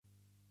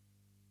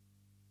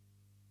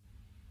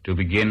to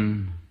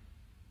begin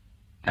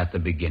at the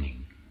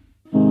beginning.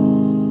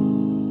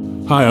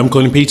 Hi, I'm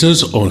Colin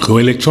Peters on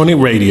Groove Electronic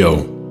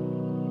Radio.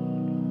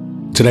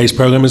 Today's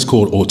program is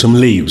called Autumn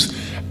Leaves,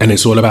 and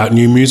it's all about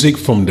new music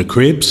from The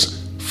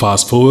Cribs,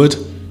 Fast Forward,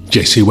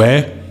 Jessie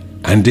Ware,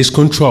 and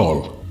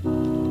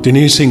Discontrol. The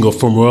new single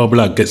from Royal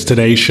Blood gets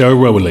today's show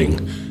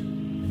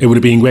rolling. It would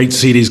have been great to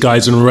see these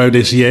guys on the road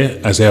this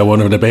year, as they are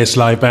one of the best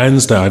live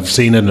bands that I've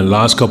seen in the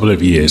last couple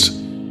of years.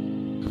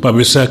 But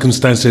with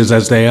circumstances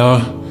as they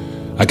are,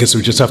 I guess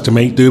we just have to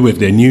make do with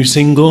their new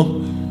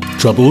single,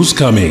 Trouble's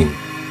Coming.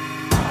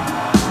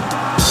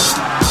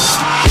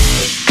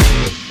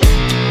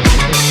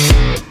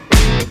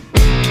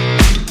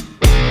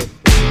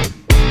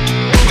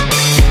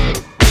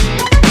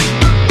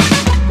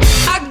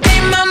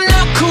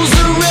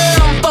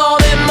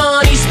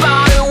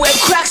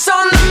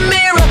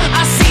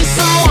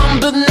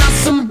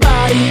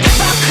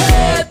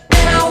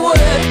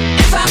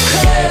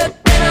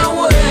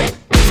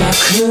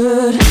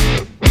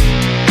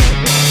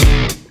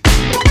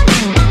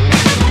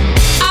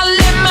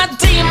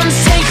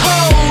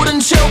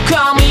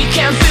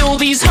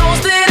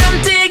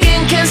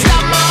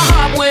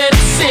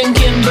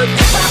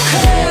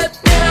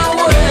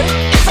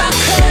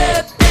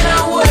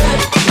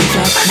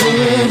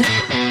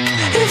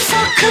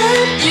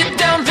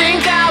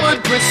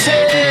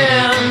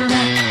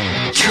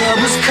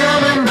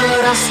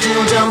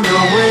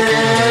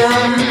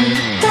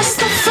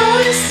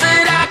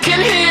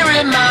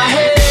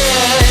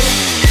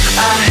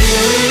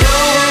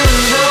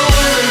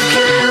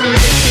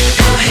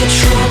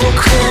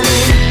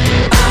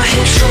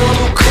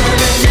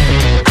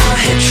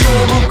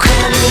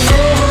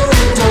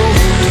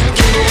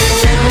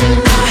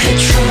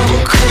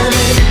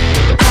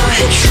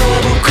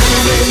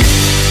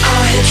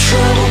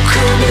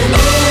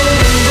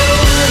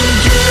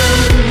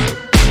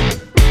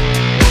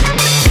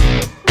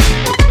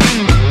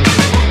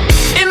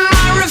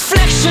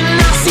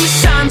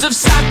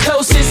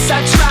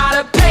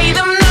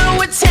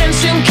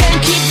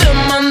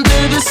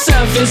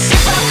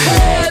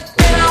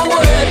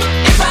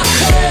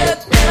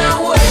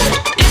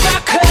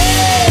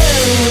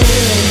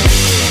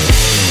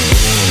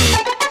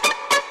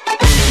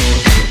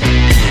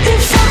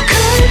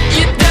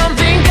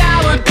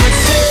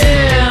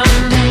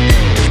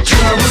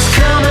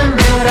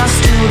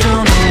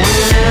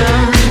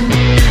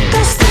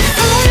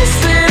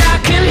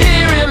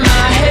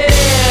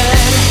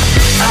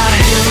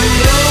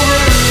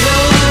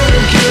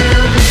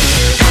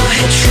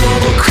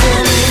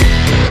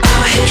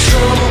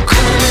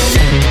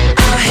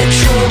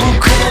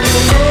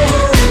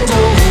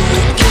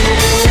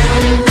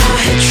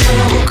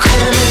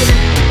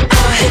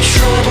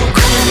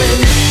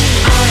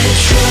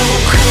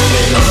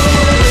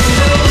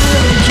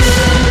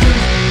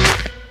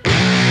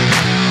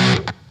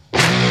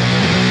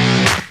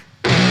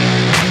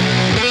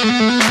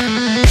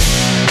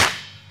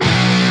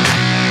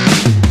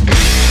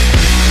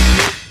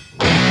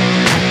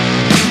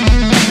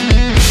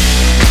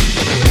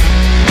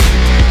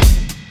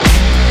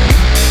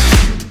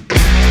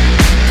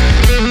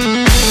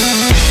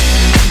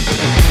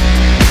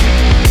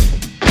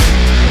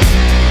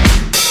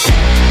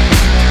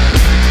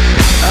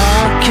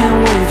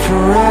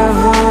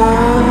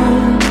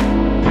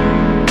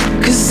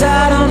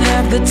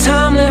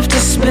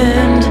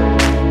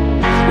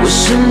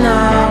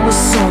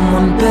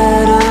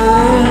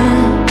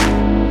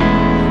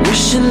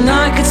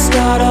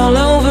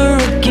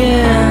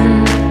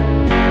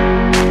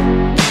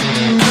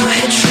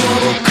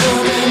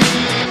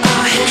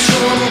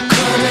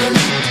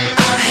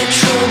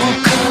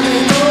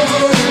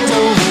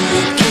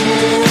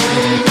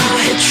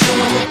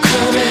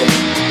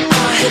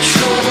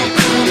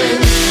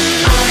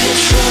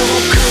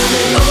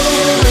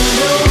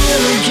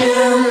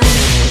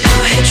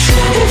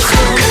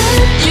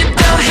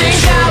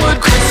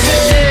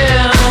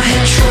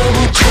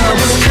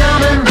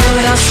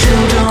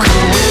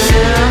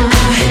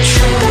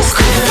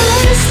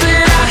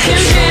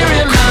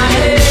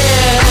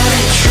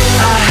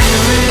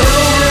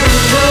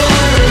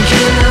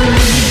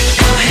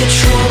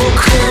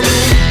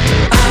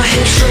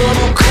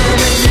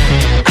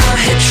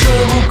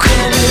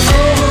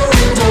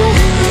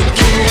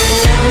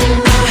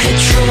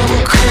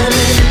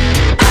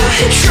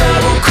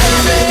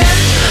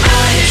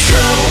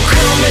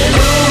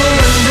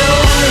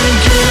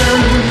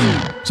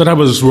 So that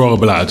was Royal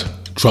Blood,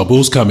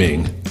 Trouble's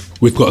Coming.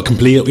 We've got a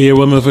complete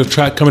earworm of a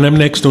track coming up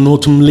next on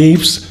Autumn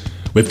Leaves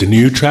with the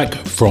new track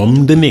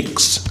from The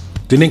Knicks.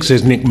 The Knicks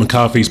is Nick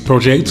McCarthy's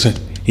project.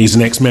 He's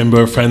an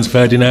ex-member of Franz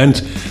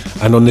Ferdinand,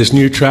 and on this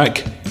new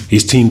track,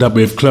 he's teamed up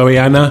with Chloe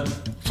Anna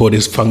for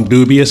this funk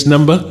dubious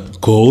number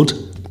called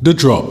The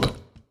Drop.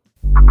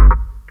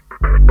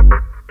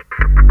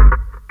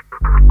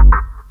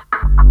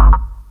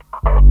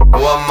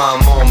 One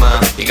more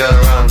man, you gotta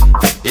run.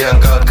 Young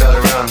God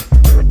gotta run.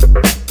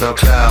 No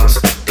clouds,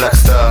 black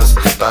stars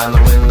behind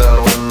the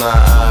window in my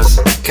eyes.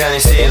 Can you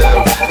see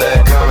them?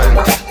 They're coming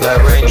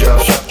like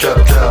raindrops,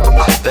 drop, drop,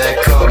 drop. They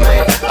caught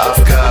me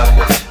off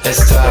guard.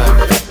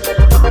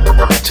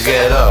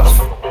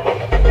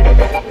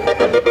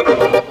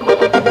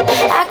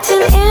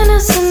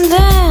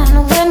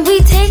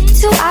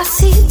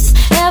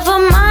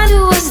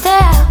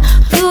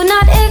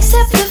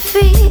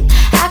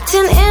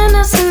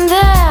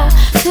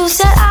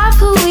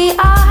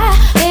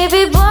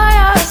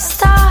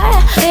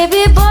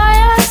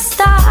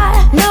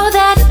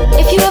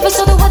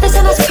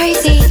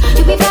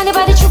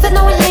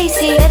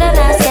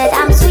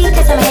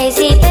 I'm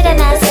hazy.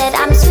 Bitterness said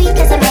I'm sweet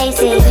cause I'm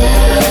hazy.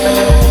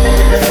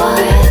 Therefore,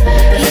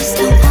 you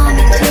still want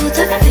me to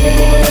the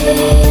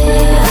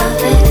feel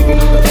of it.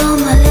 No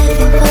more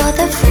living for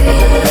the thrill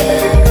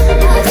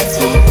of it.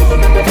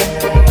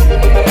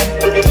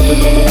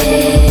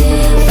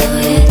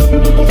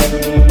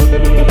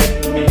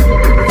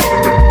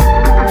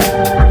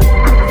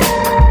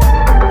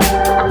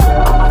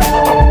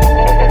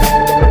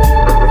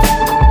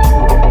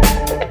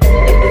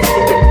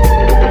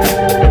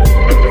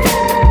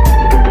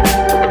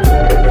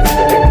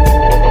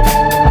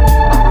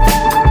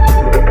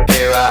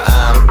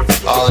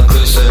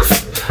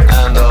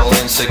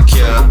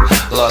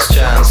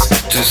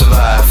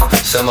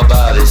 Sell my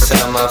body,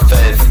 sell my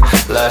faith.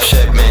 Life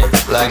shaped me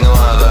like no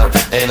other.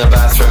 In a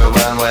bathroom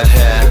and wet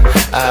hair.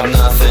 I have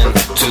nothing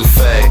to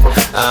fake.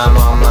 I'm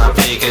on my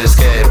peak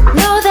escape.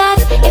 Know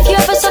that if you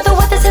ever saw the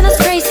what that's in us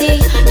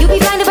crazy, you be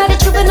blinded by the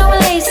truth and no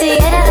one lazy.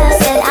 Bitterness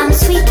said I'm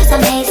sweet cause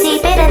I'm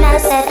hazy.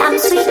 Bitterness said I'm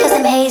sweet cause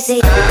I'm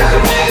hazy.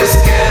 I'm just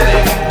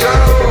getting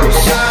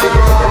closer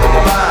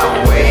on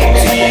my way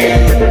to you.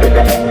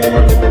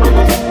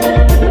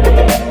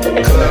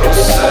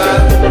 Closer.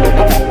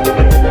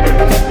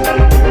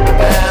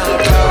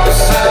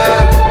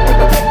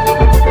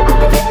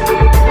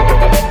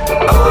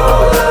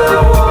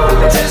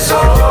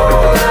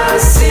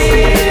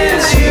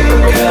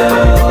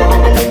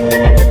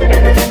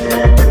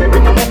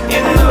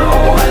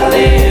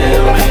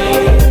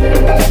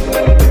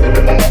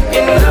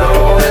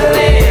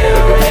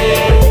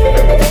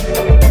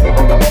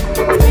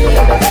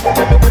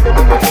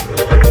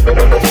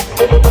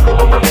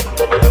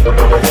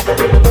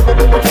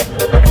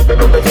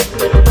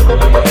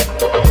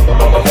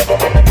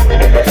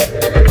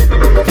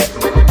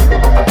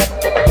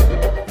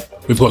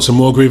 We've got some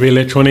more groovy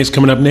electronics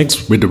coming up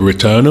next with the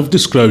return of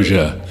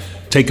Disclosure.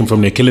 Taken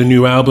from their killer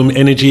new album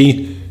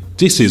Energy,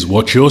 this is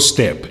Watch Your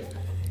Step,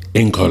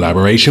 in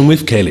collaboration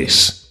with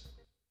Kellis.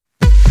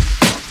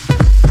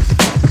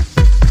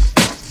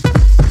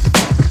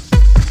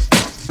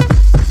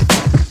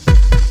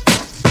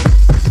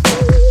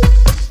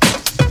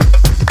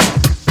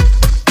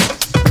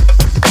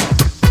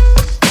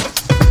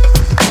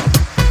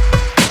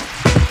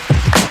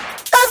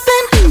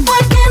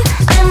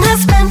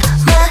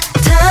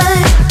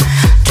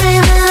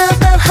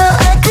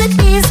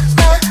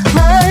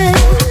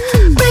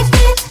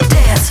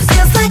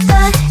 Feels like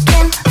I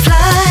can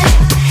fly.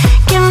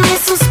 Give me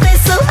some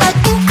space so I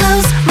can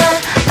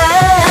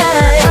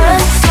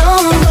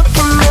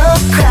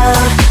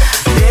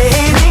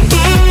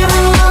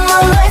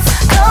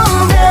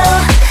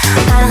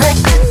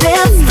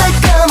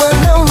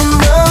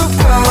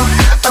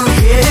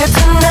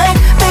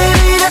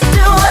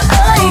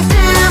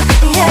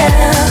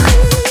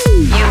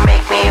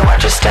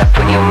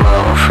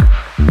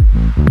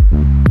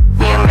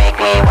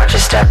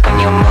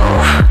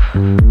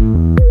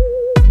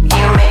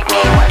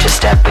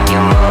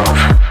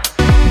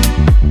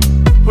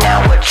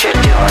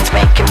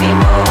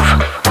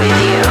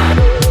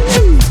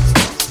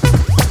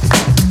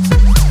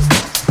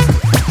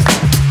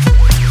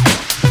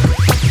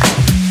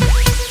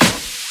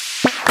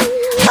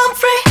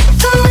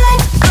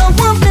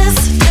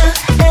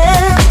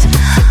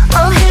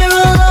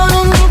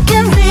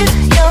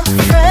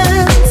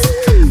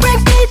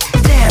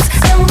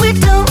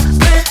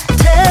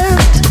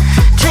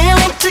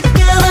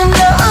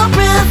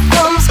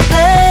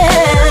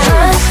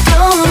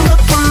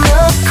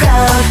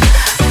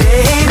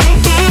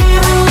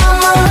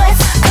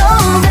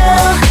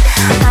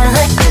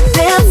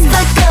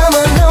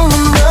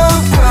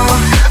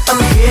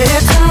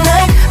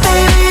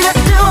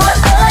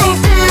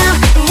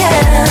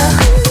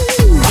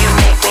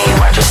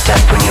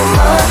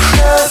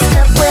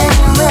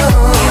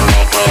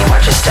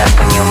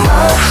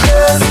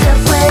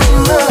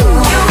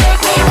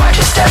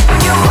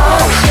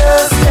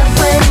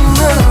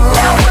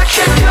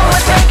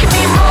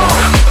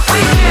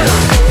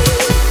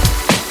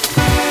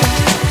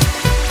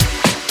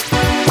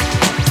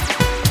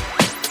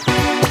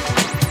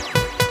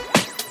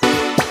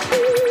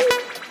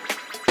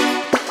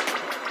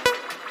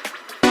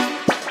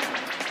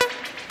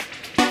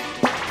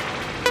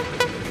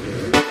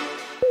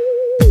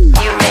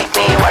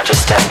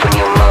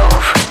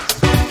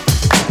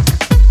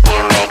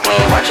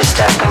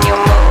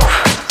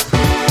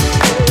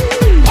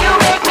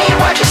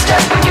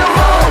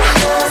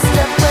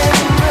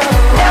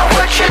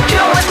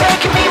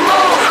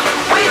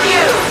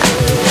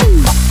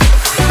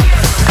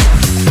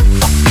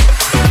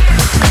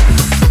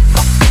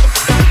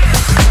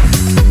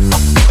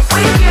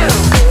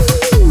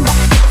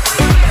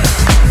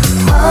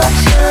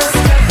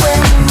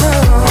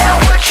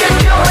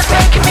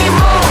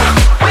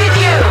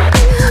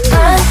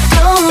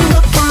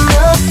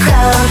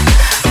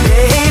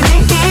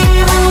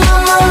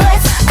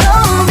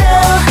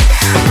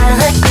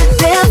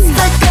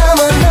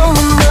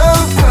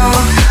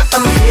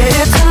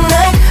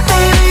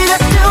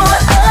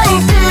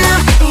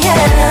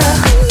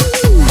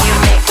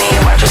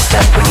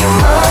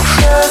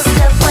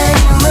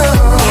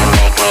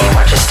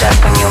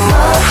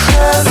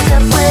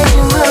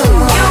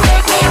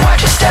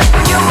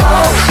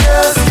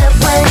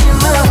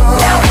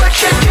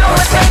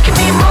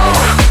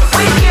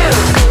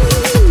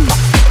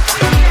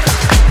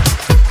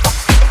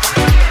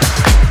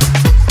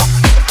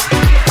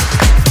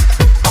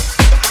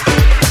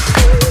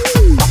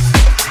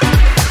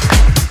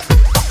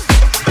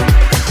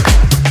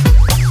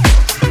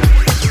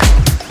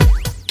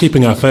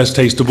Keeping our first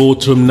taste of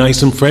autumn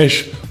nice and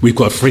fresh, we've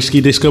got a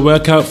frisky disco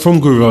workout from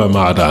Groove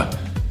Armada,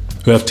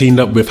 who have teamed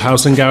up with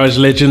house and garage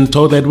legend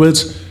Todd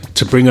Edwards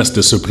to bring us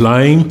the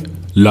sublime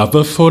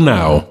Lover for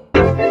Now.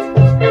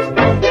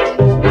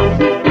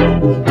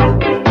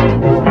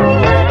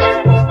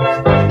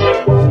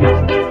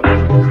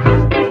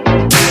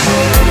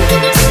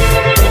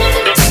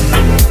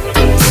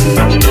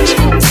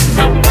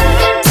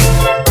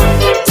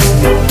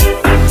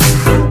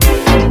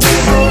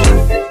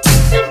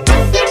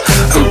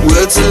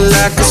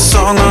 Like a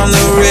song on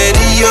the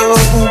radio,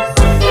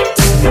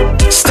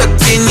 stuck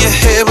in your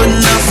head with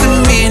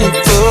nothing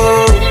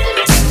meaningful.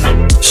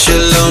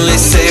 She'll only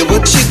say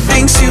what she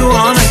thinks you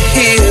wanna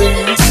hear.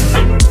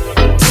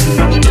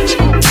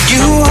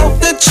 You hope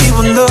that she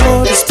will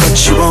notice, but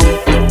she won't.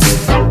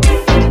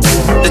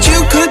 That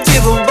you could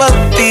give her what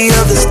the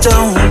others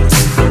don't.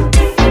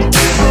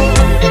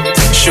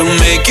 She'll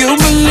make you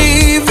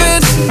believe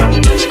it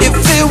if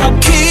it will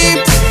keep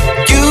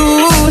you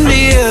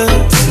near.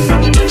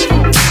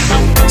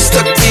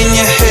 Stuck in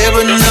your head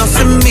with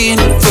nothing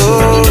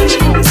meaningful.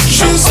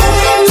 She's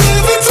all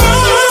living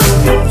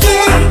time,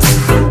 yeah.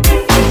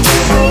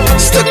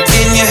 Stuck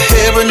in your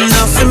head with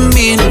nothing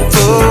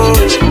meaningful.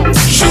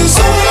 She's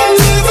all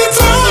living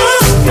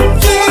time,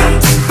 yeah.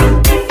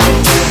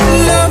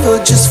 Love her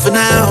just for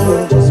now.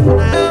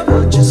 Love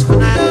her just for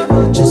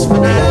now. Just for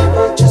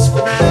now. Just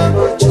for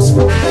now. Just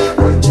for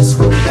now. Just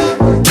for now.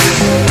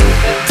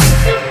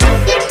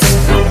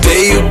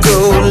 There you go,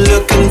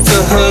 looking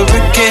for her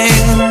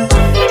again.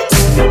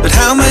 But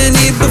how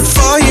many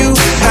before you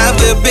have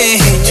there been?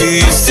 Do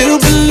you still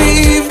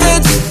believe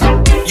that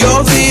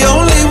you're the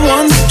only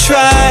one that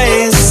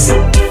tries?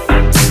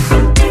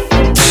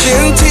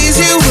 She'll tease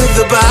you with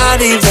the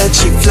body that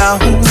she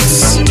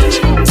flaunts,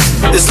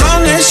 as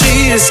long as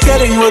she is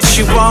getting what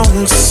she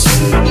wants.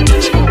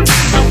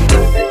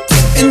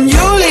 And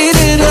you'll eat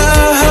it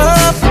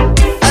up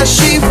as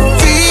she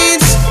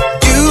feeds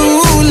you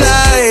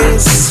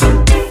lies.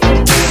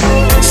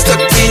 Stuck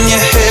in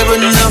your head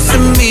with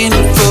nothing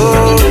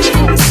meaningful.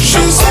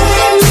 She's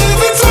all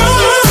living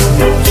time,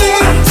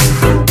 yeah.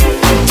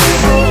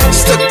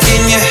 Stuck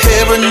in your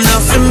head with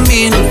nothing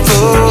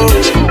meaningful.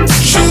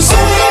 She's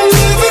all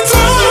living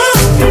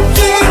time,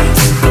 yeah.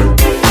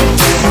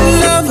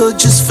 Love her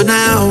just for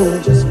now.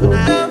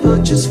 Love her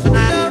just for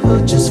now.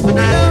 Just for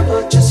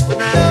now. Just for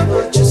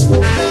now. Just for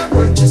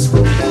now. Just for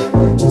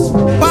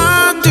now.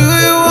 Why do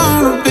you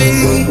wanna be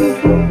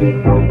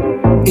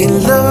in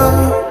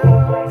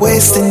love,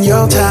 wasting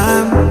your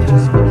time?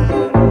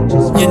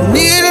 You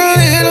need a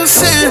little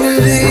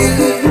sanity.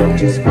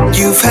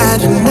 You've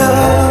had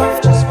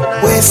enough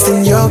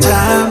wasting your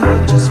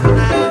time. Just for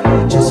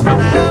now, just for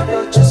now,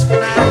 just for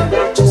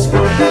now, just for now, just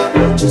for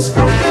now, just for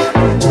now,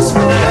 just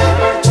for now,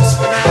 just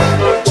for now,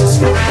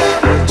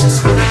 just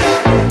for now.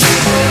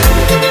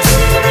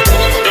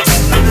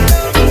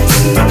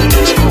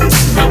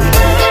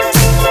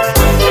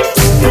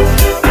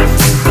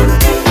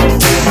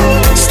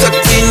 Stuck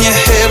in your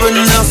head with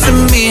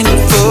nothing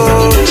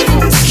meaningful.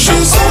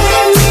 She's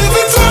all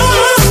living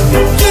time,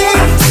 yeah.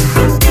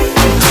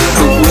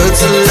 Her words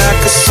are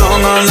like a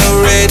song on the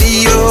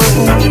radio.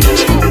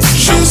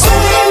 She's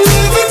all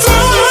living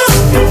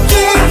time,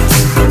 yeah.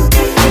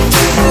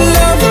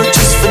 Love her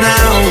just for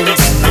now.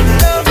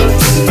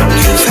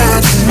 You've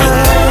had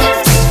enough.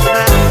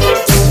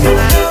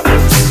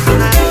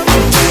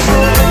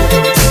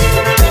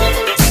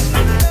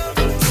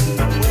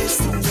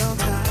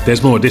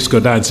 There's more disco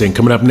dancing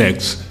coming up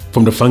next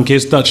from the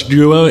funkiest Dutch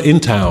duo in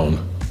town,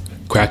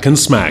 Kraak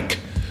Smaak,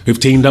 who've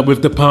teamed up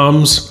with the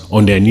Palms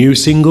on their new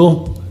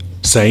single,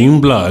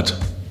 Same Blood.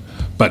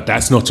 But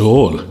that's not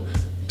all.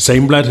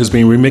 Same Blood has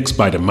been remixed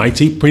by the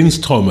mighty Prince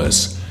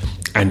Thomas,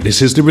 and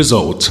this is the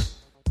result.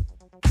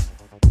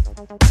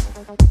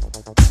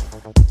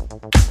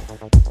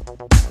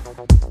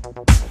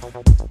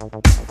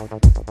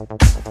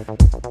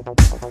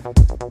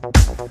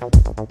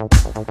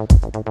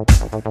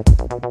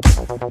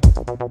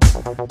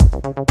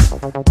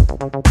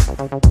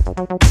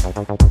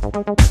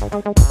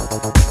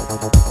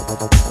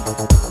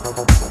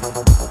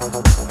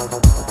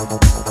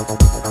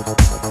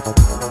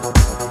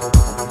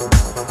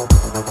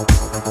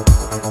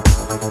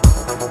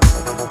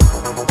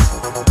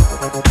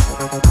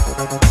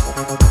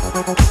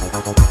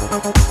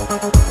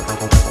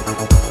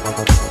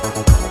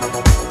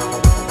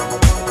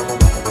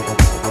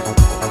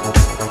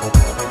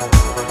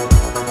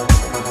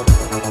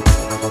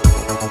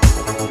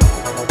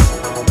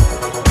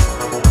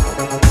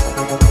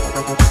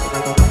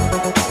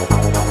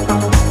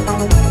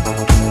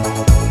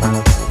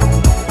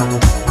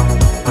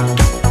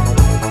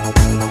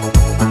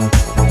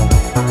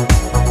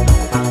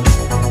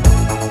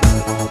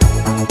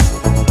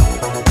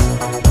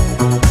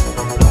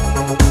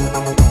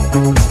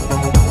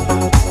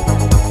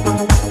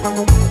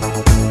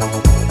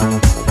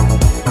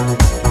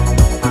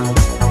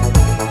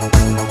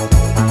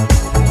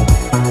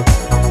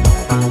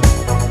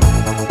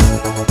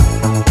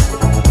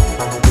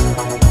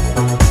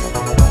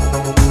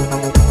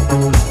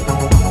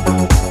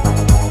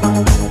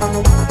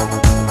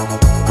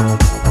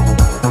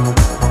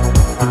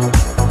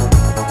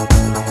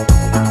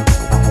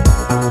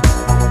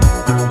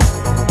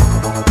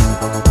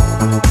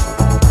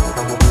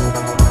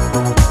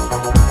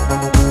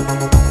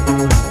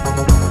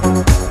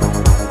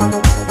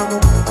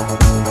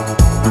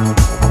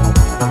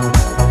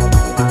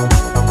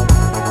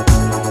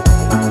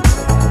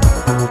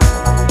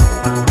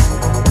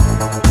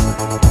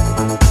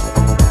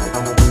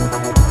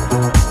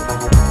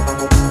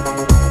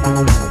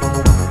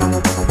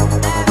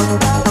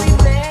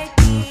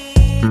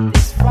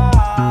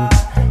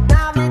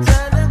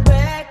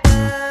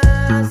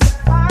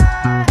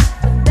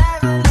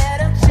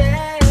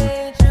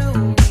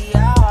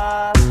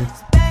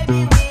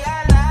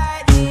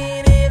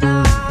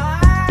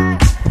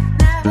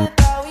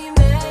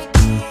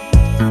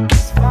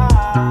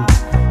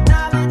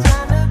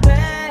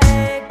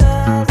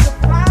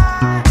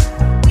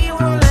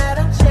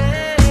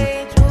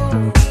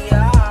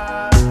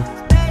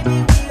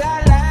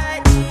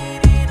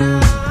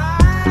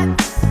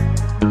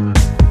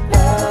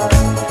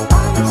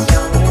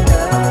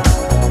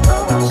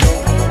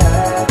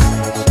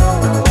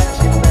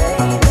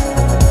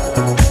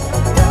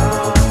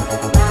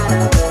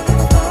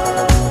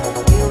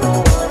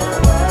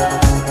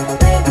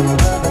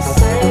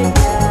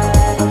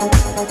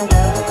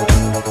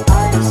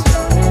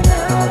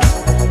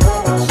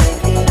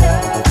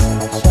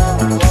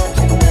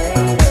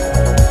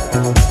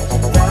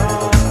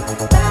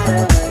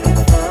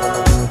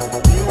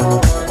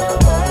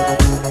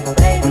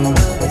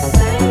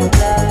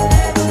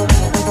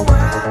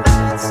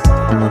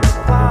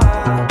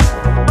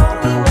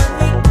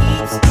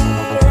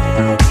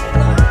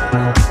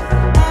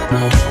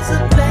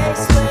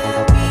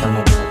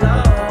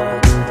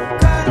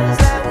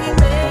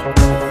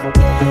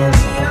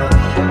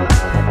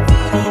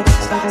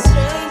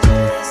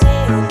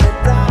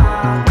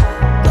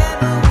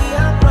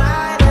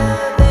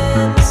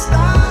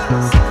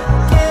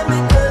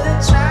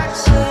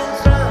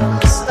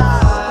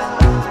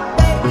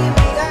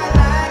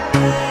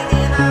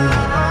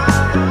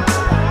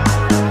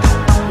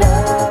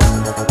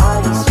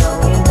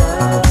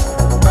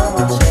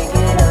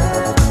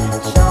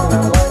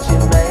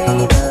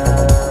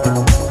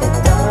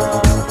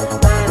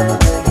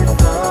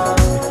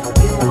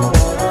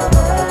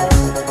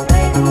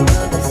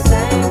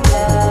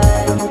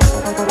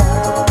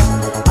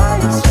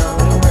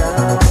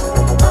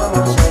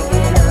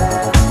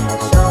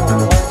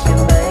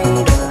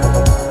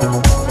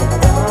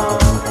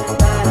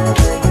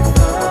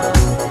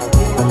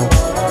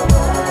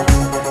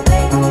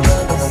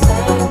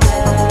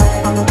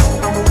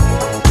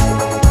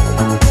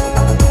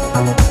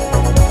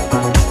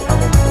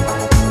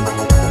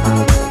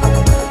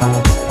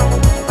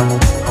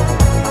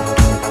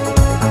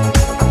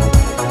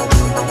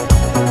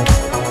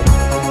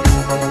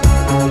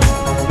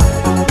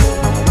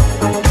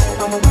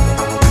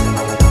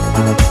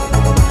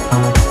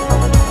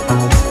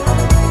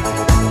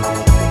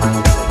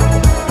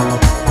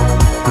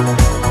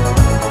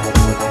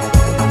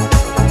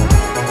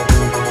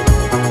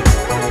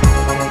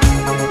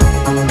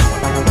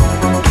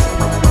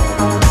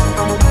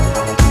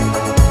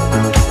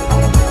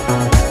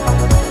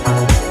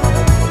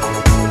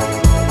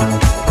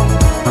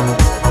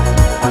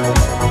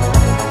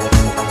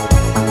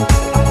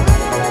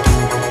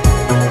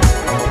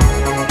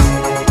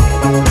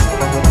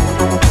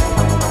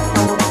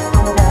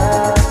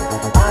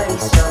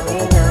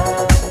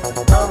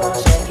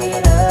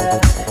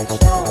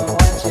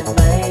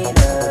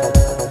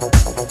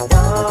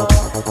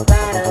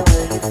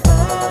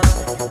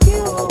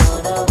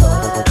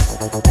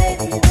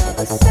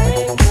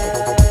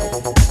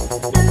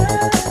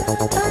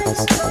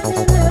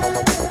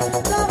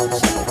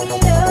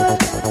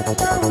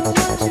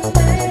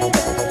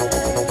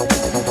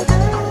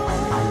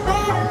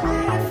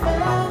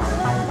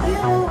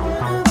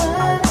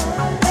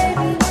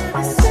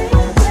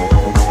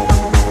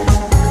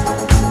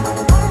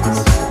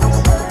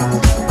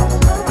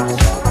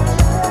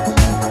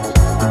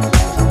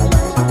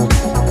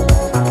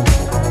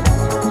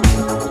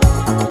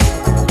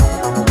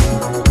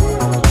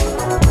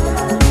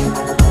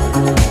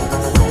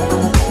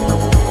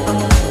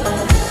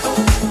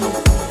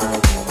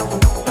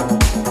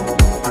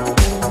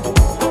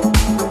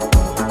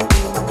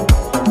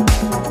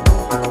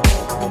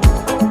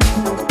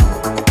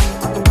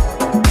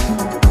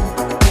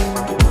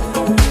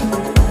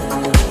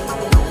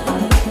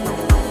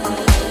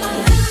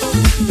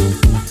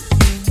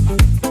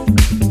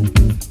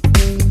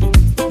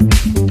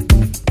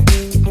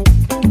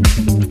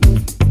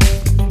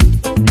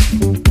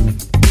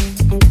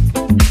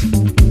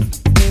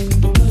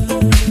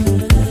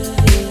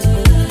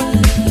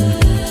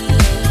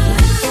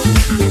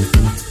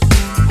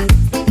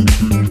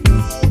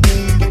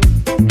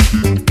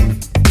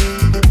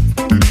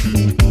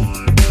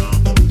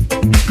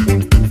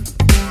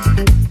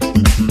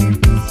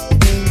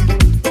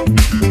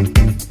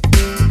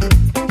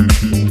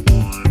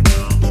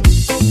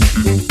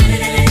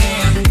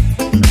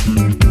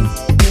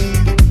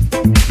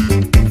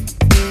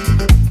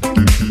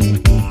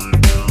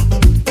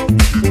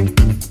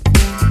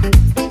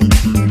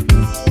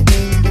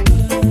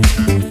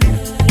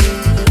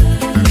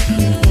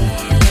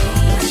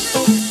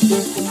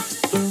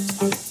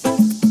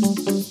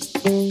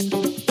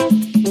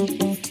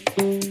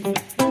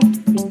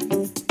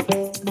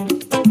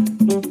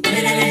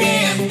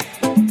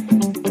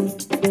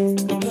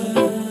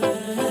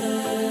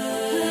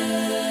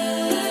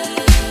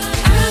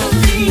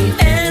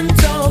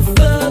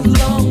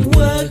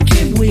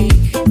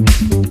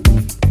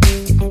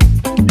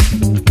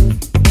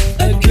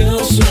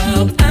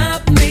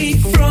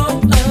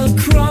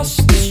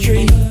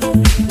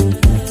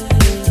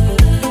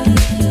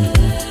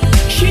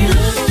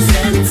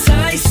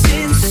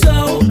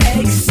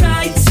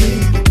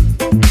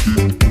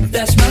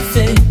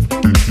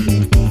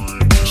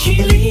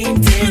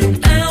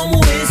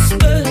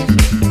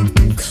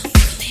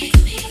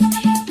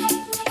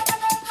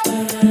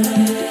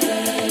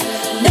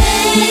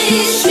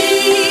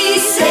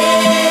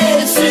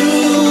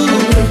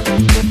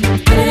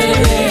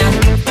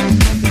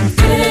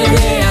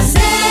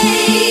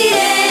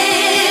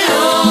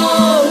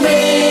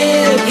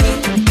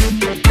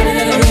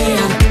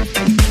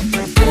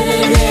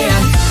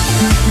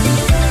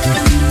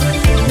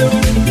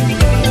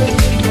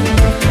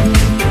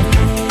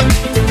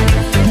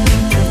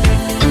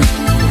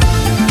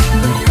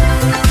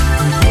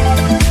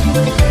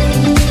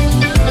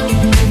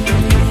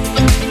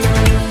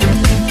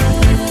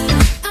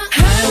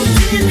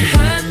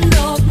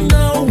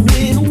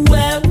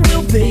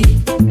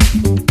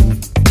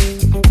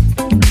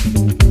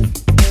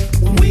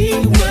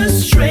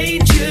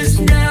 strangers,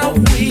 now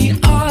we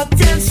are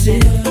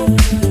dancing.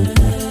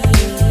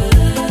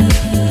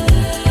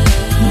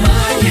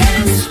 My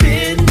head's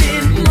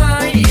spinning,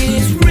 my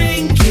ears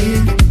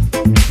ringing.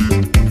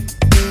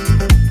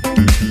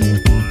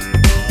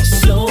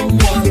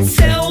 Someone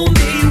tell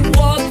me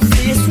what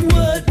this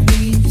word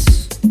means.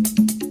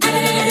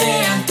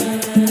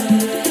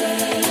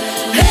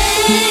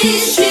 Hey,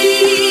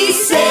 she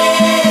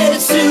said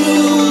to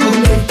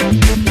me.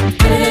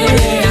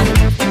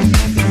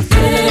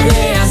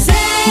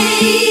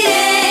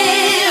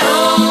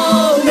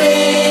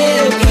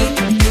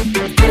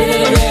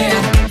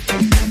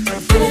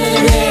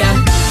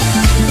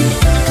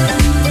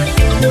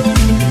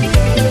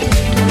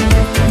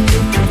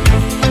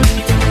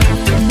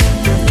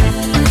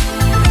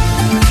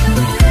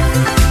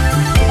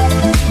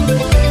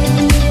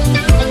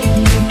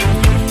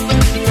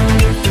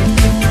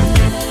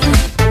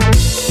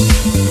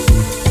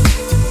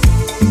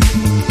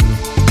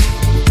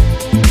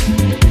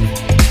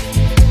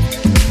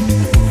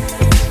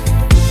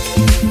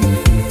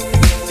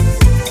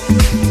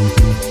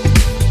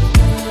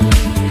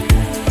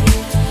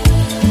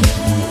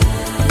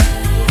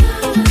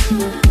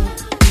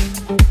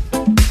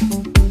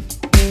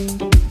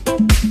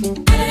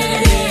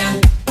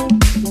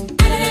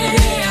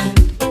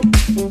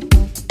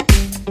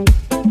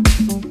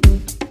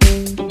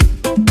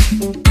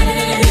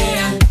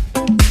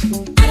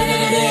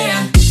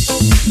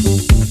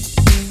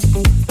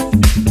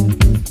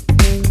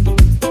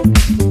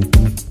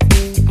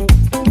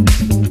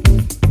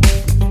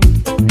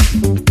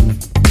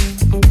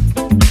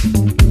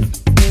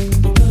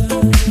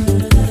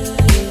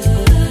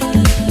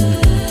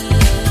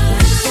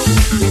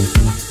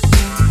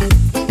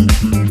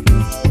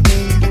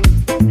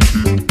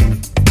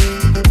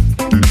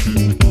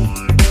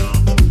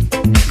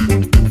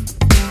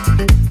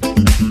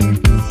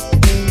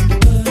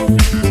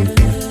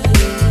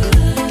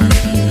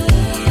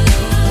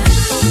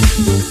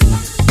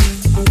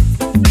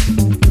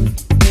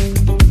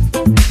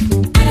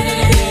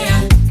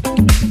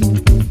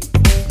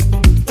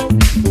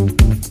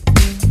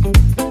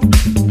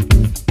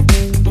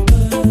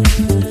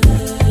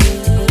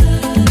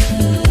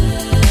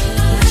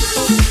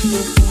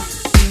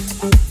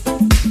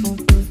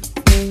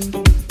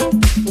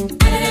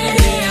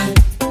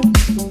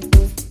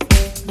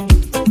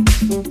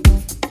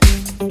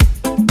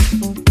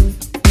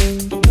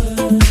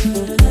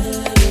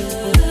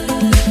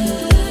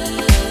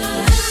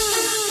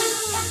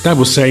 That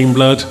was Same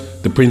Blood,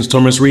 the Prince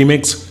Thomas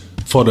remix,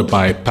 followed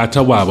by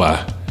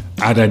Patawawa,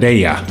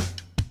 Adadeya.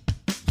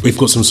 We've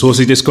got some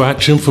saucy disco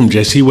action from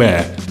Jessie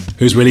Ware,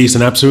 who's released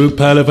an absolute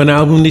pearl of an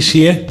album this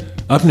year,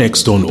 up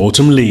next on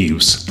Autumn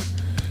Leaves.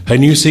 Her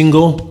new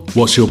single,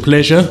 What's Your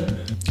Pleasure,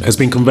 has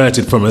been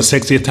converted from a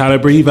sexy Italo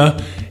breather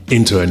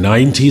into a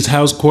 90s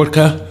house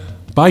quadka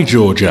by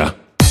Georgia.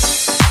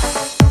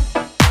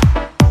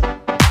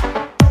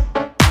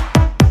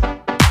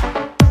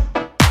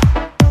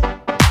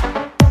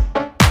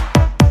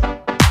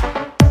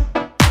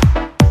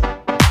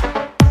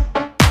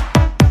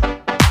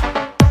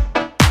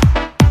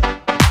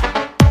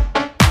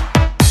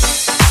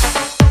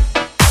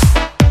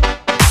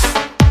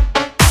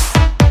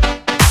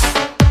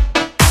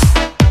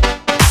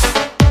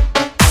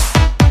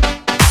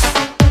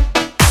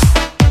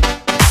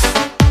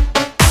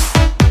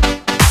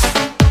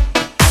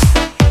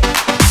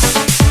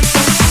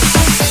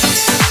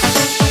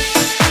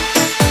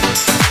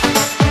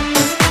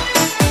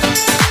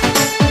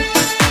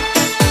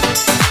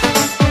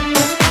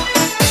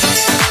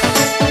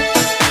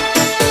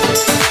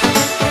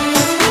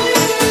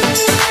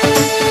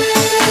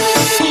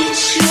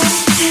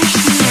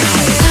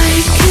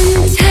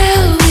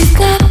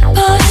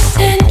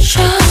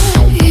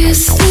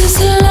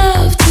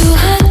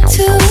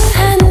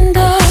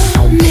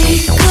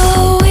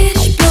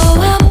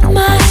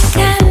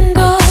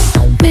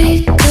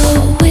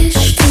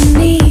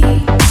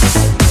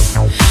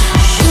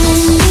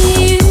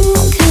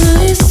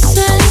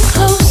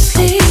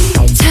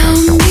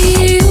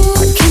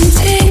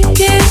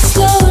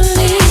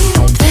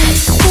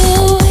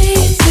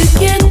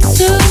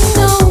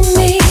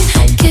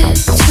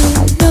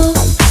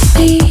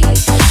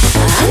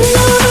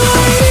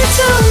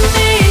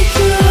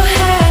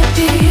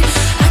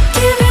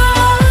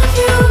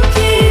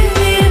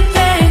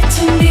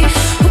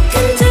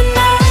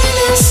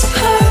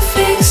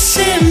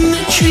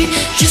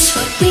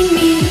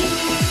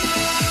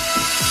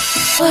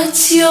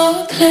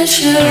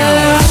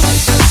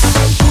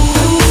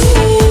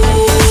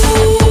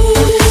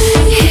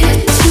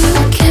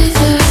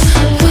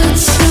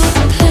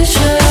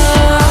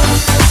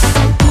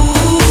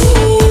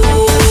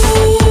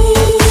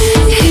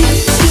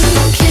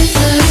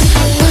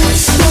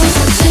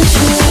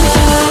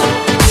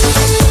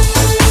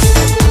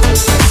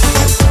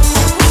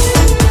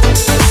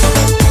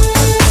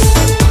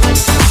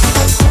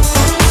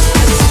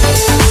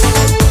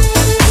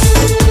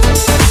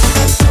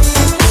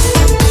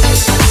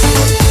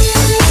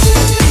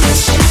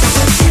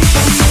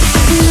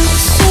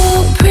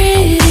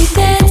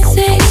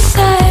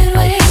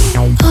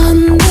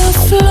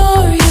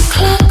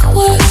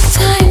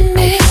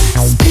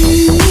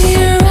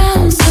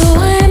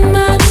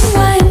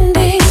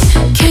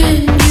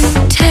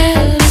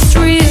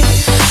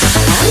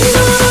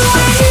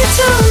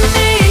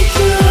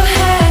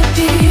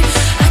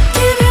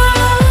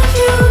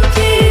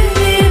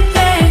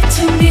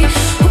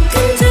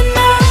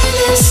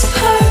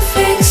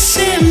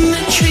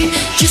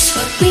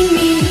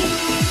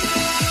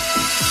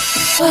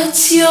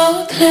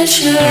 your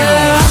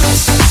pleasure.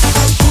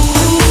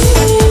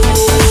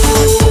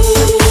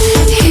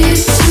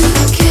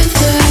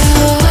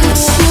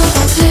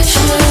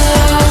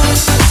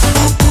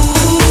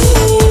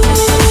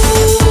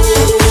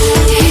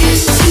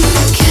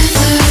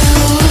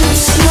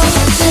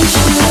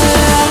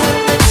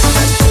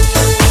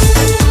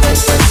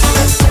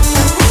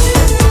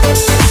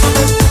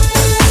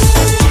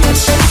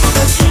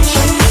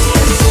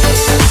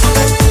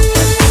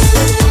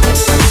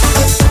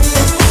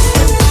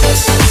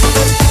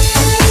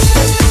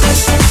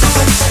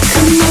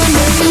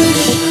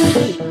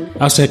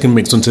 Our second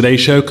mix on today's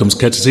show comes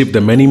courtesy of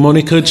the many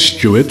monikered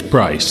Stuart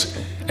Price,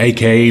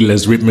 aka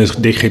Les Ritmos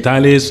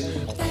Digitales,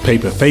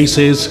 Paper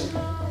Faces,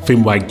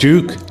 Thin White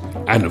Duke,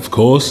 and of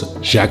course,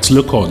 Jacques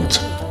Lu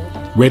Cont.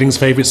 Reading's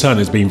favourite son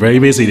has been very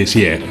busy this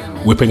year,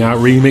 whipping out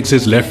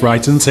remixes left,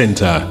 right and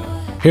centre.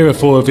 Here are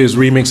 4 of his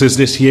remixes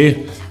this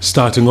year,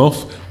 starting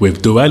off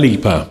with Dua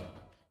Lipa.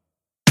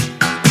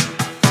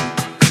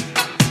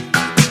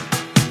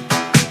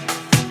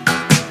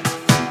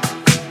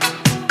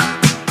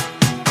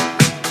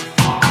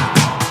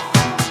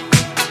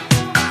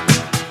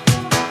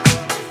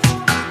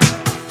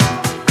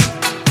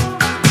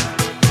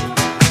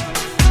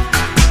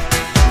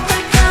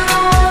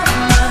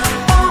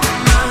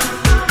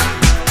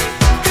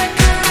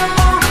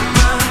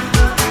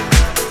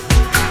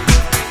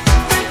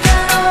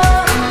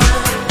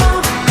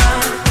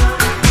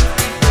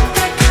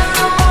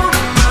 Oh,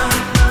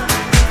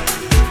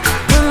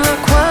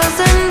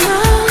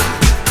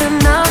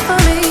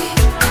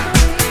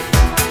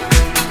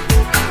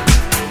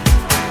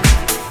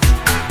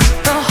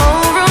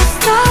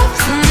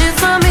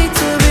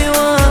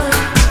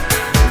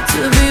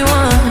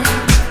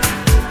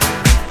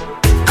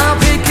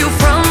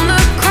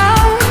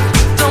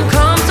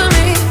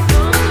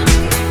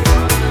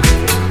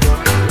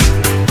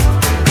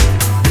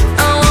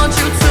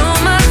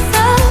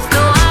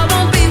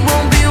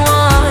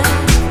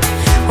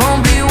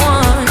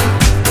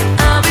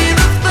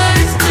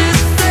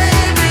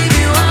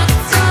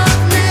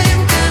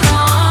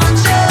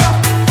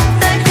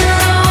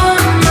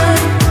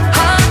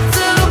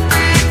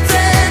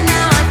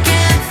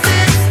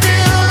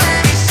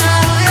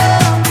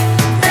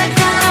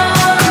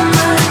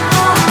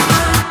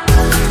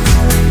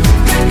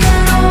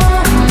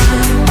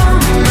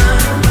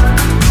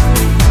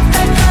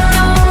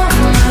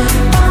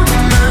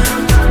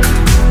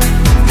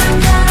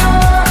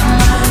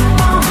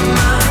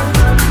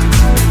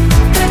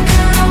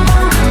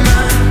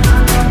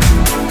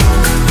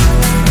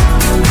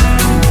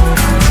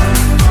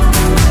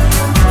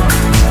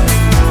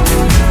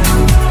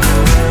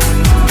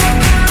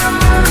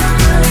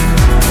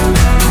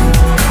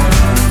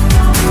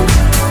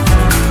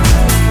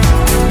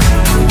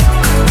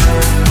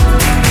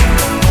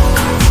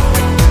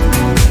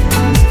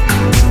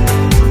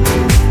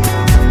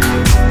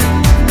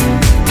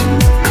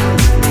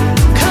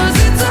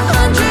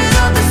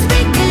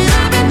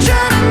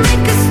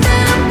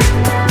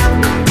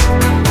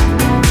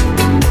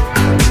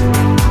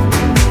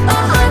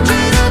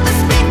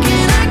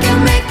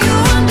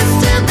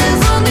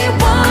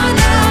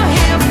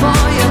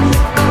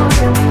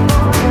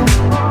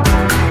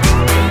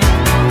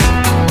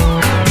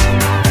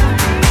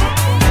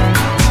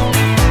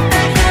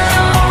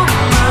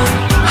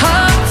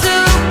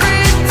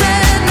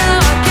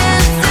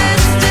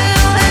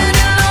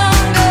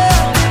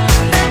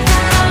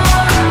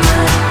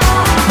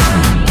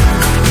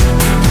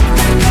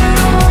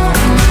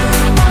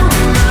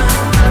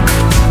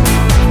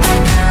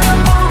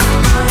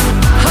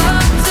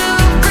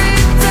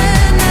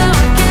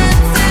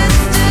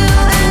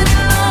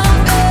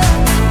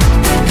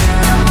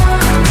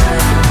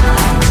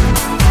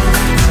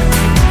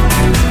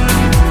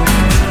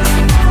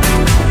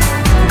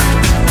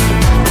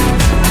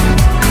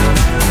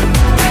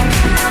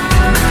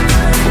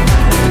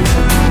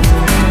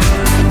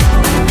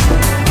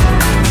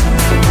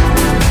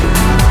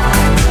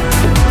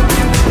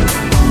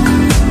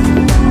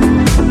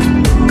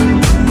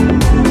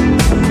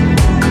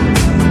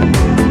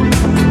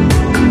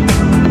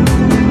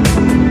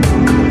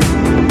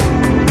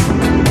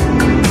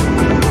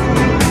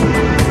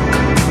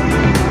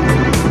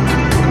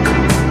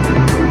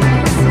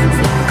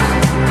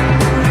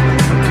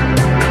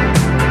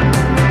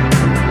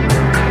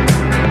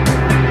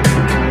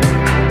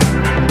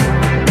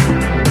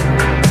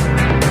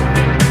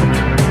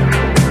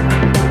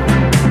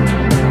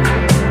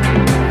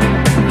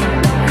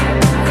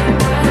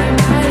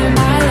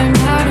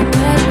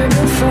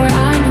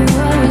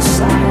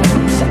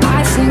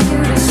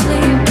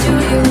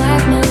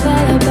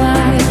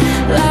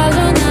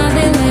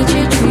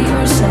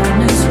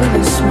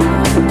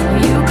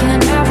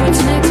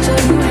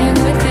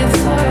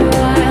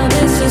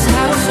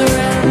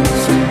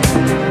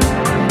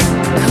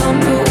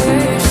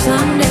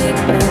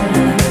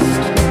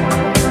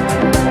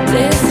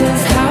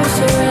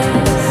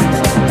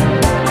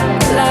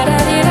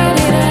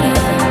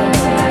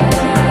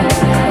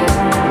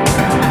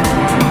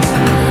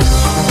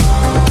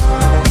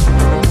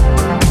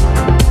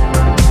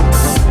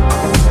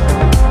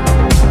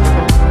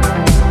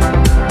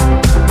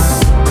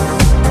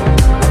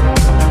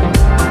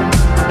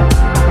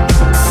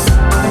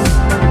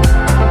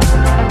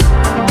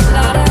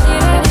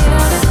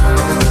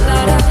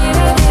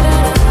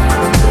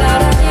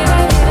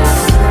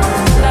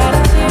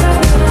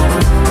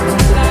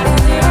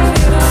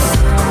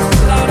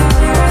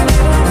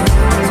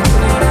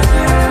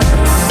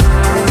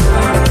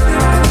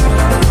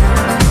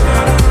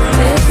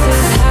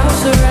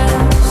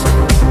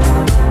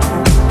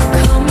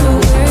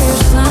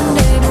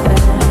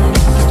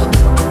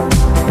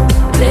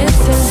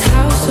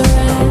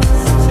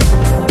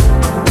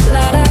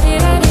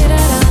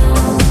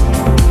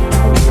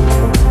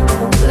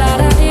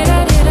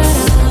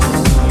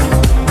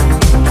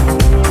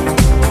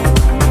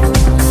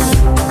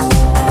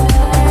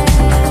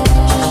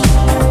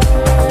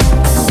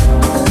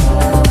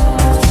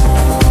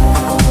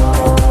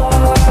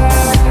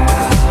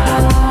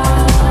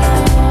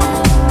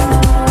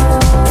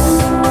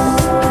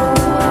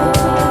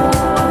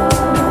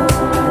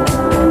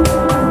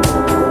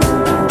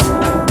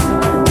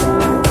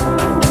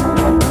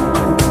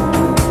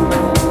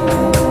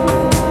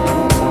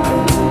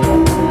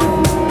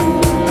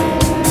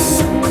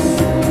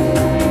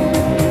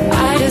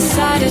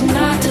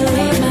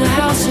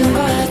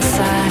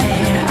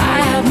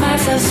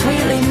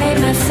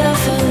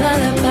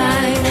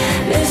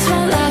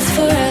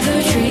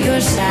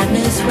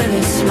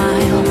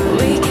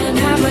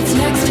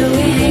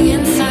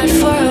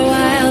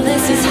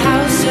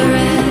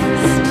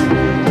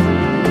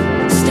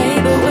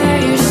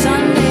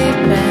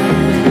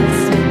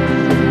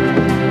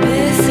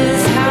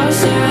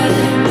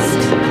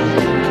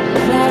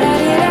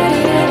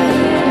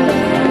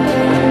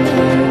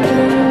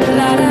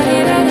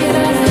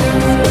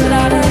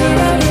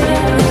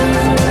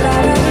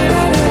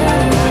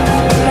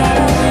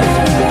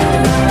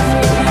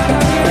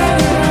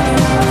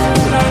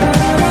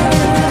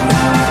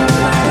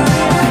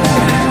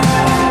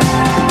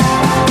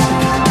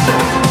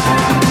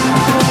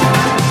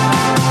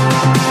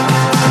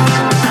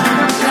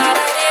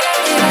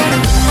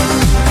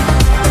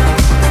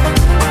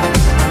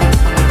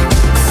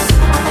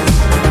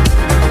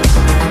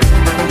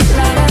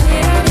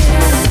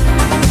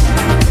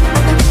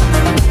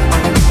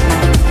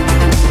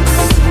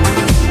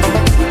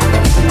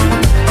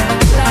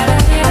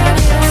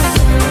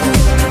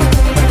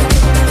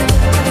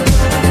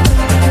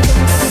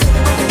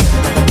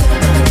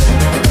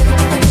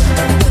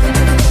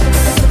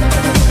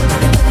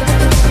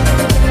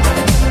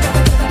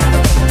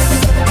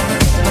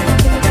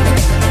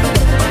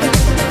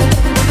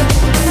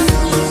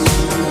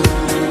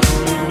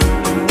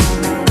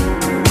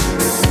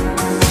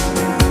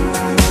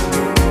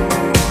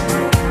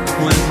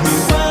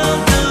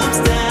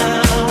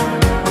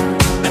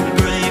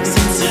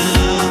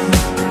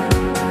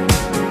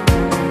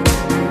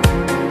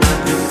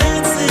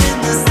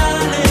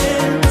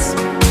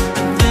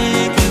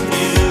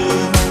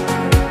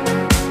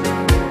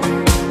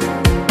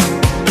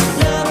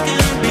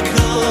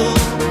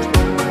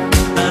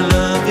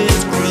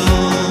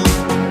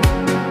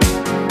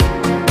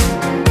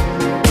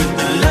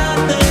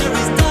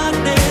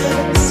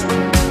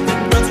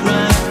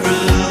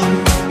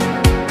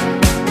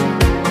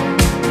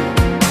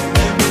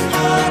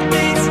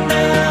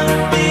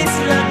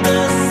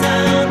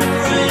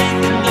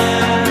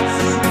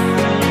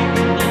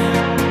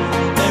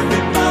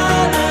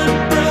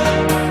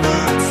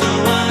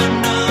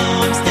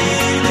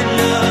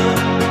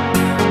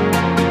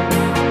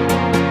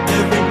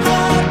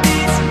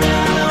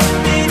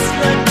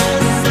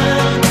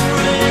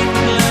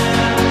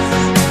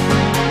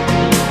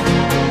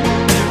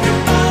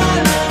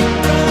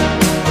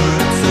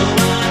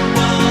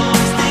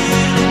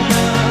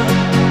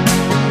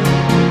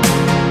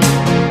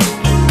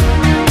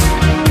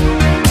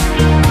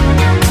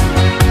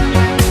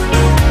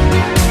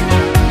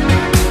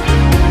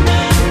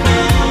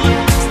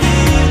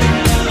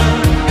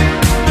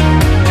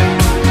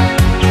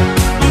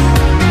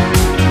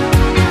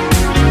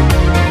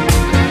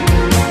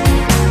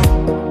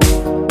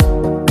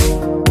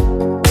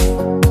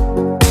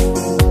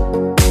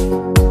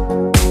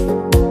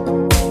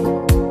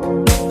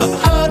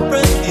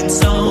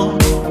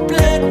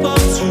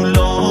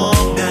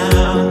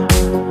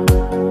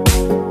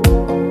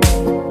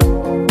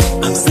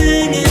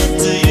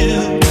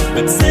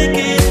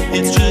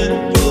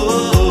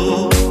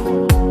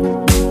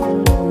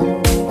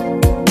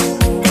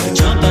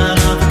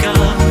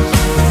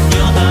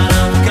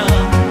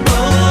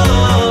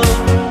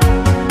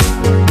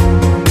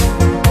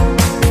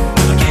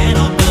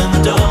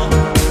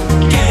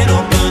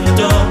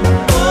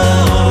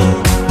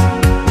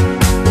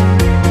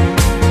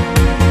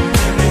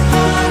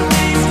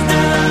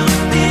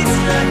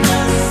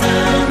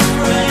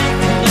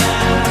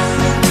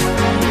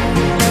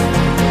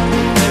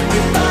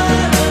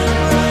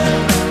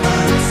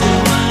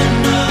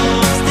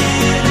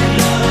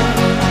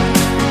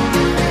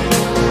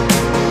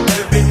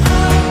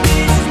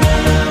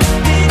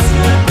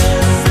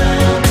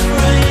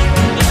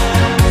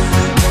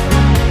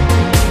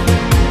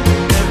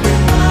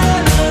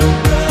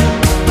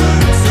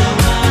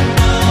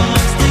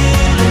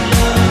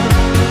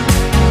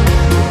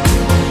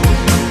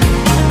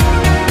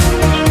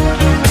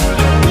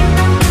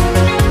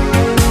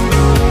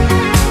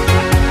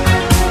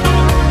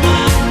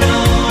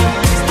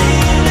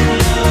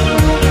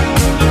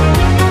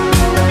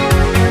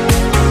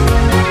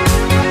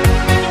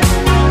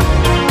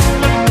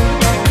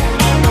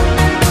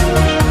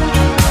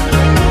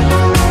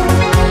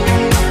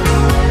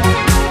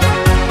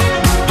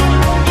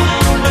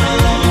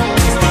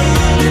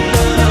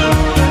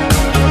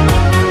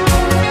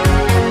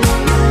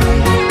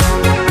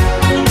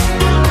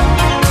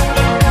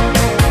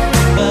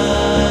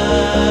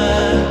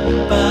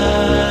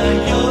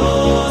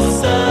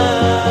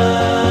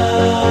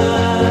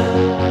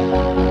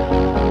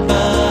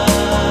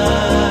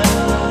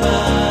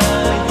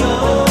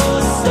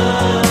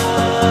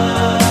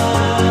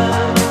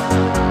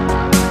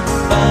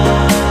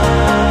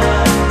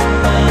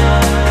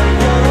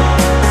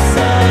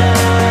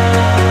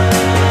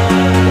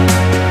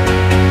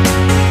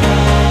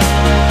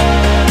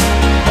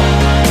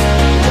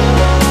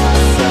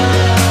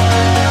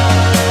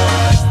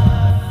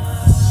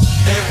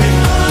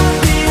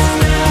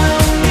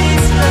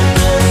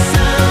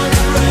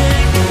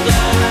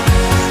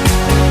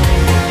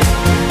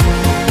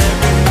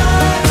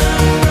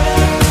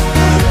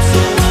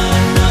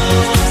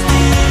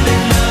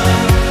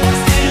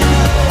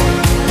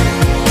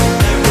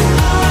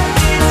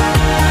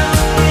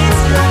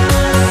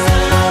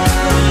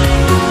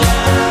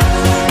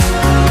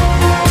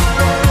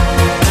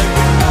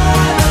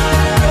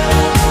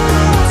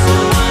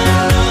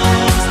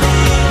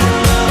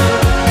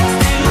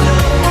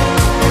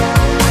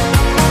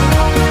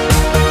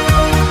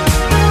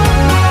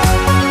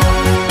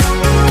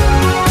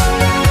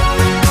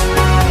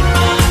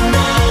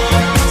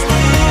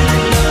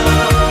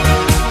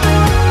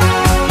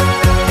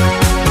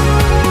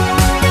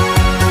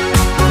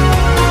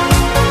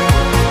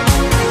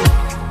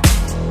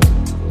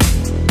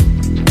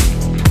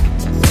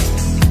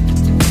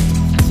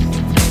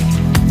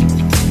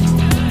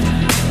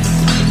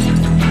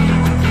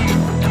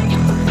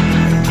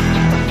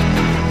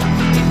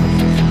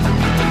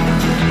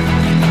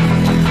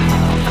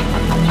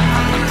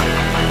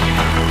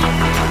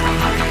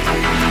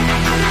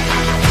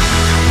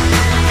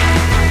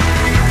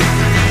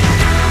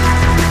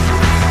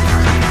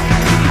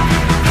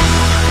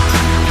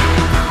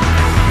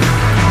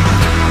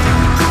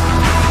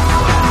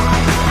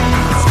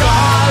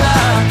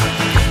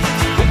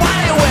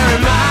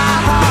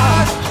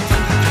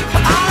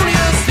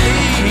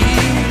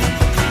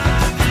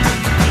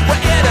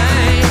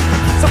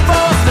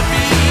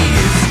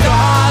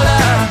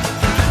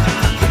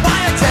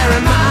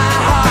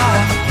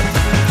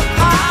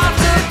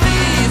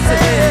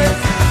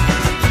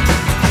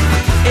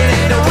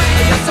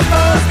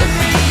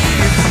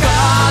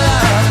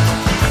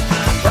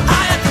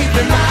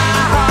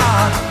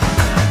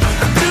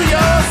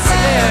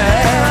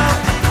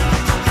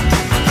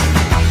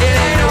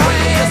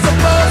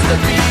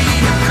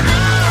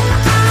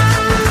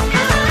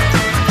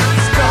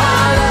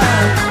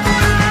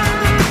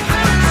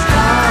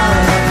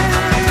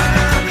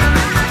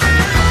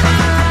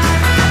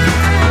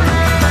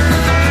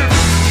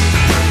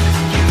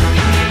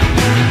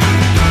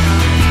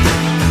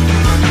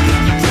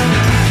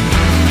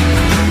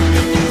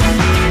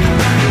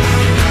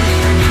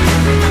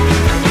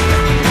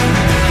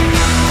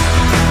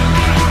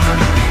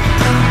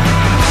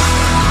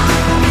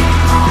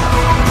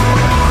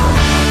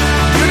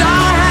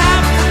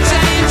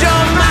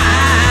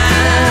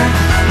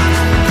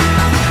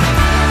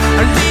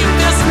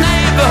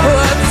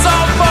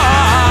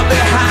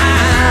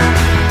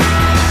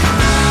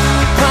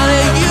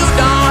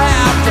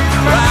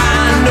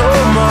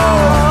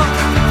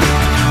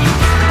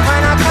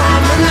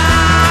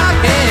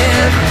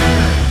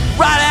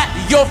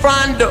 your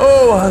front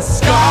door.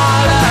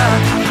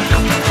 Scarlet,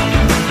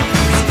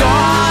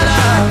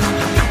 Scarlet,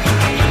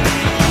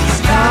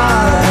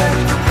 Scarlet,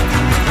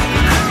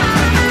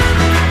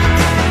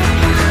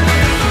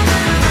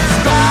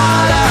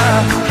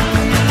 Scarlet.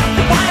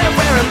 Why you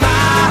wearing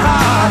my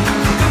heart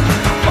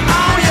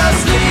on your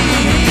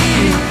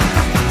sleeve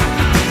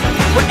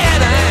when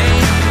it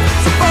ain't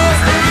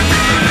supposed to be?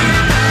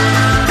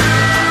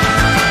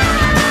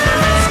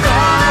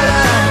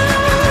 Scarlet, Scarlet,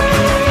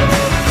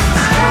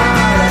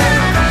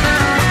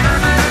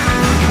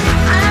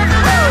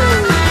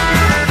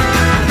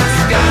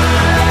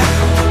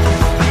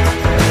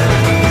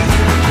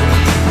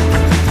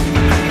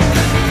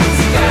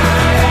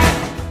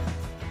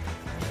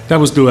 That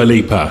was Dua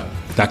Lipa,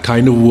 That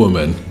Kind of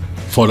Woman,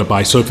 followed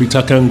by Sophie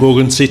Tucker and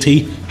Gorgon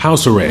City,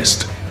 House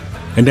Arrest.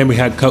 And then we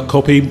had Cut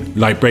Copy,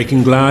 Like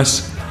Breaking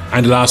Glass,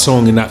 and the last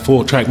song in that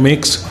 4-track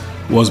mix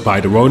was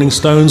by the Rolling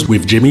Stones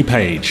with Jimmy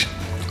Page,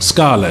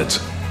 Scarlet,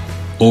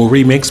 all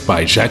remixed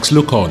by Jacques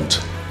Lu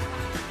Cont.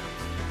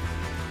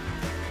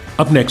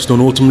 Up next on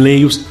Autumn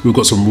Leaves, we've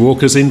got some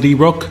raucous indie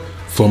rock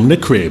from the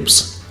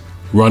Cribs,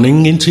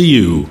 Running Into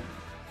You.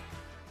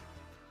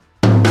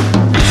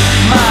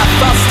 my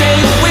thoughts stay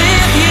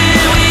with you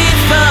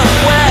even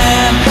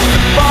when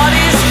the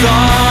body's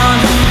gone.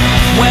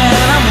 When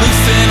I'm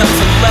loose enough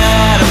to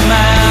let 'em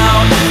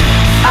out,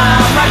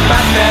 I'm right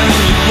back there in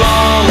your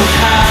old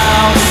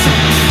house.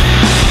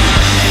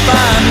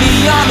 Find me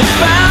on the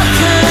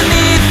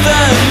balcony,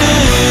 the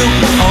new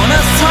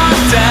owners talk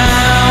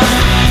down,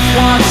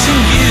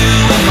 watching you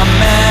in my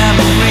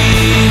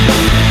memory,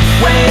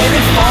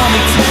 waiting for me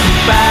to come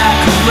back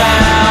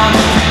around.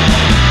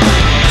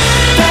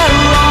 They're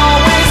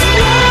always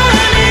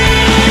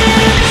running,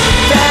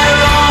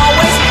 they're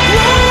always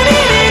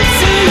running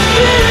into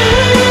you.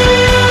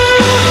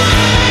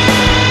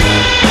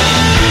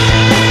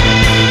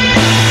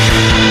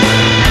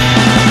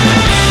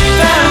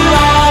 They're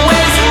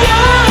always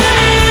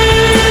running,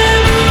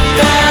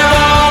 they're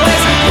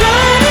always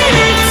running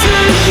into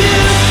you.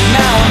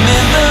 Now I'm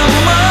in the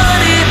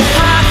muddy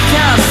park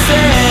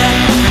set,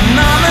 and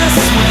on the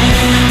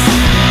swings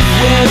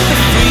with the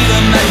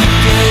freedom that you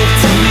gave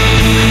to me.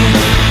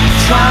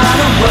 Trying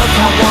to work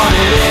out what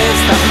it is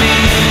that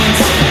means.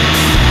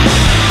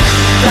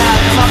 That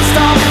clock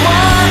stopped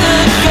long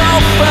ago,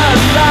 but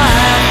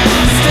life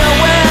still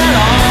went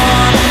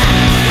on.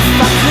 If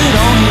I could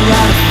only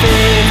write a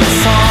favorite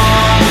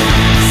song,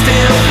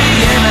 still be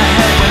in the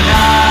head when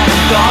I'm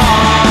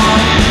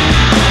gone.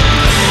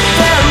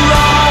 They're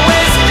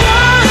always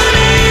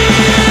running,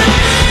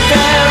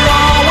 they're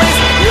always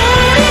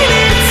running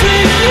into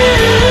you.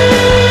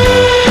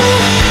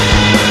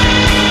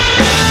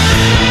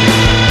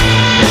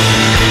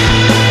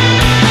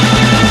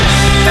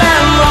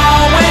 They're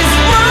always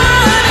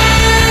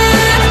running,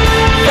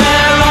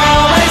 they're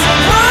always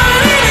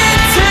running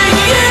into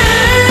you.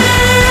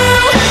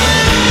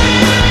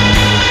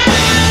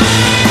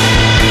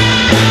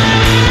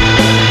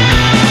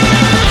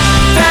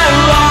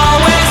 They're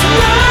always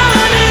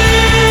running,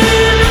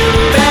 they're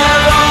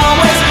always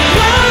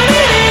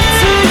running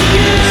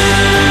into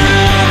you.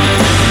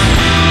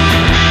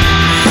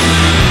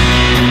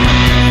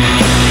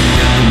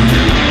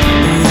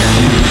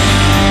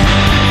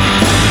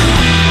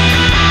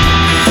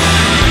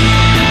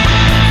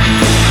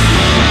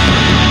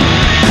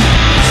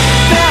 They're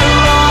always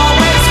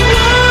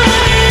running,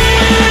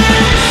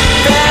 they're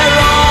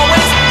always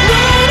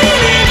running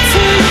into you.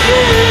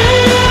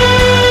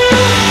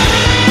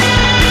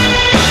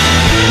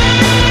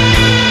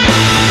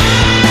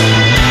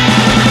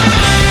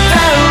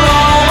 They're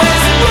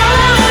always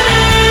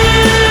running,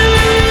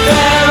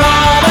 they're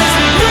always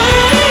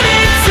running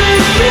into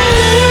you.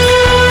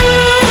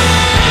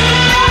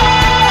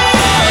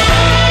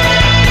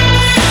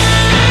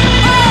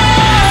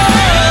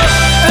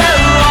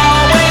 They're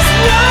always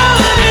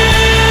running,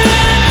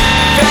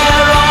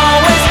 they're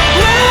always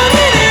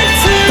running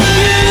into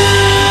you.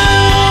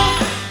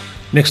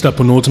 Next up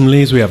on Autumn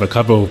Leaves, we have a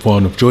cover of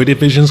one of Joy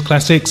Division's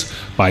classics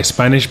by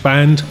Spanish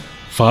band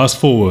Fast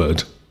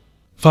Forward.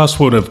 Fast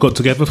Forward have got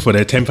together for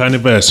their 10th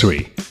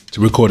anniversary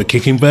to record a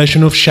kicking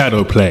version of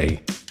Shadow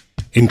Play,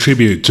 in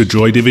tribute to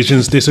Joy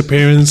Division's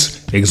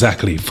disappearance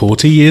exactly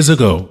 40 years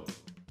ago.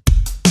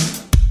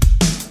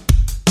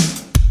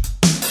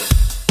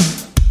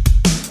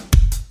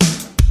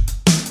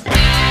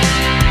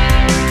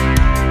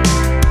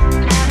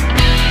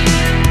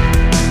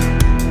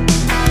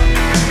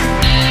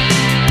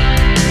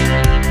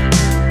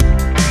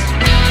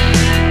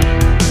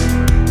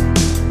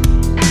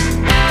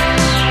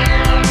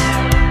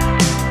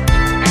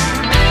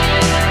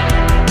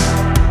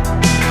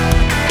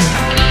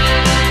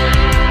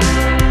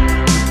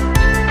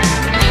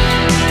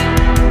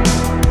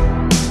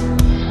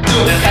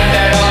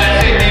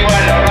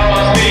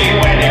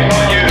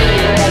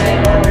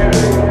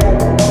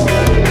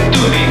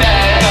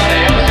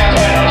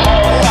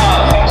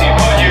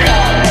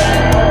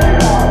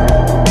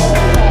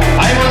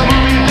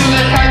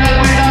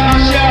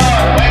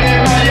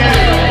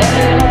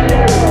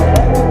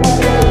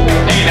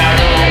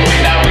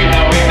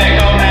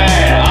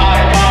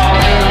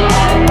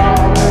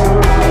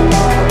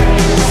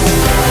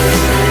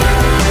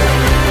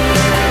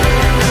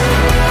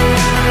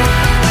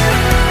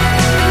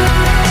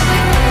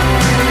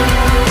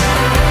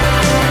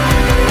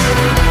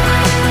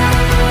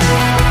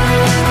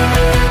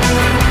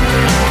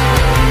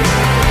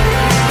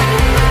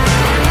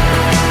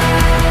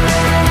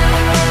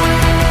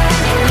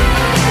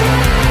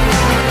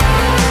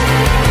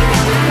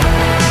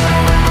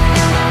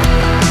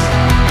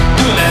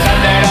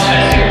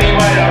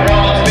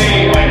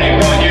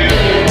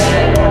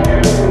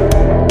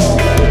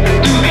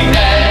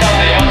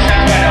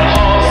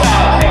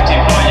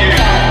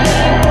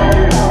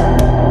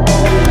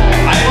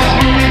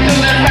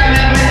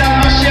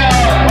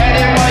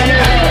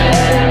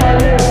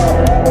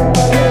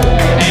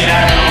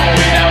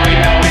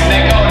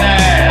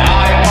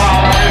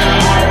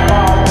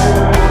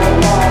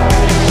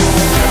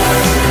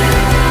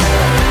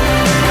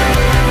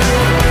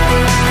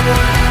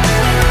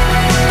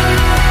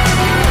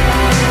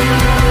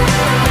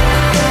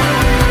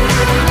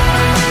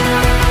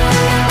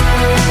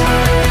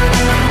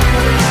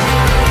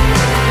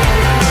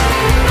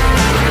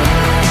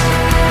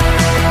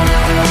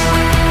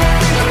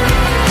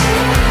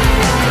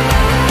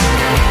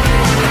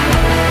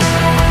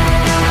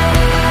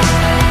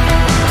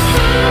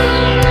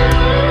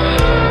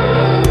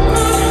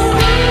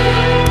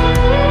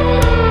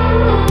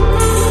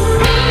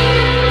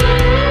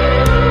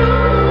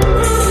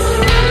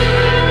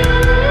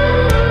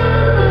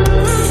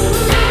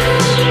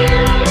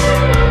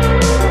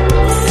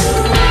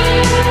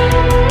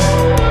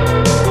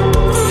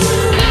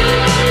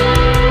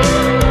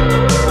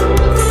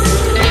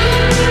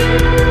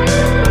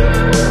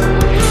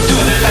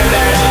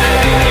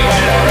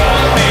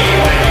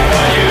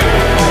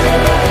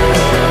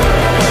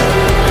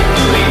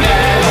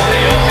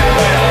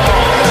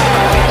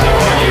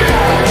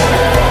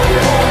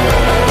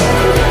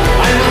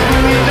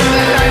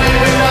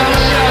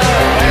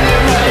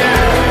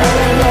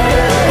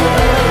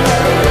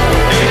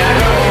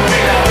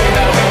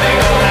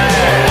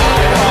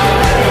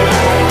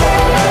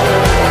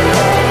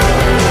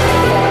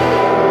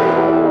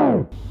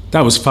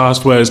 That was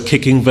Fast Word's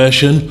kicking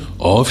version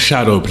of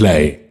Shadow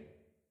Play.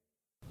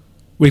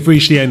 We've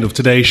reached the end of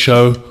today's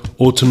show,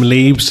 Autumn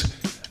Leaves,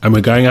 and we're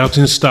going out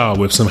in style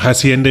with some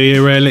Hacienda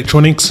era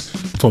electronics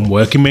from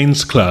Working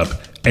Men's Club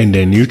and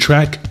their new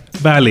track,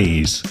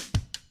 Valleys.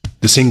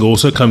 The single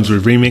also comes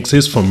with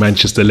remixes from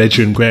Manchester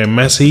legend Graham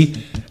Massey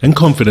and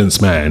Confidence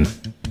Man.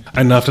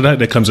 And after that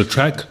there comes a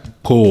track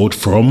called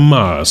From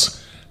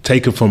Mars,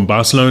 taken from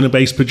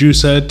Barcelona-based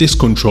producer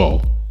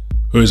Discontrol,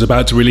 who is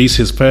about to release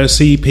his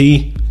first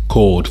EP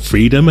called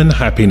Freedom and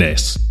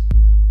Happiness.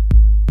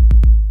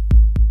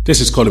 This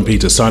is Colin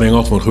Peters signing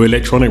off on Who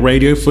Electronic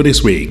Radio for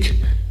this week.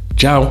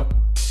 Ciao.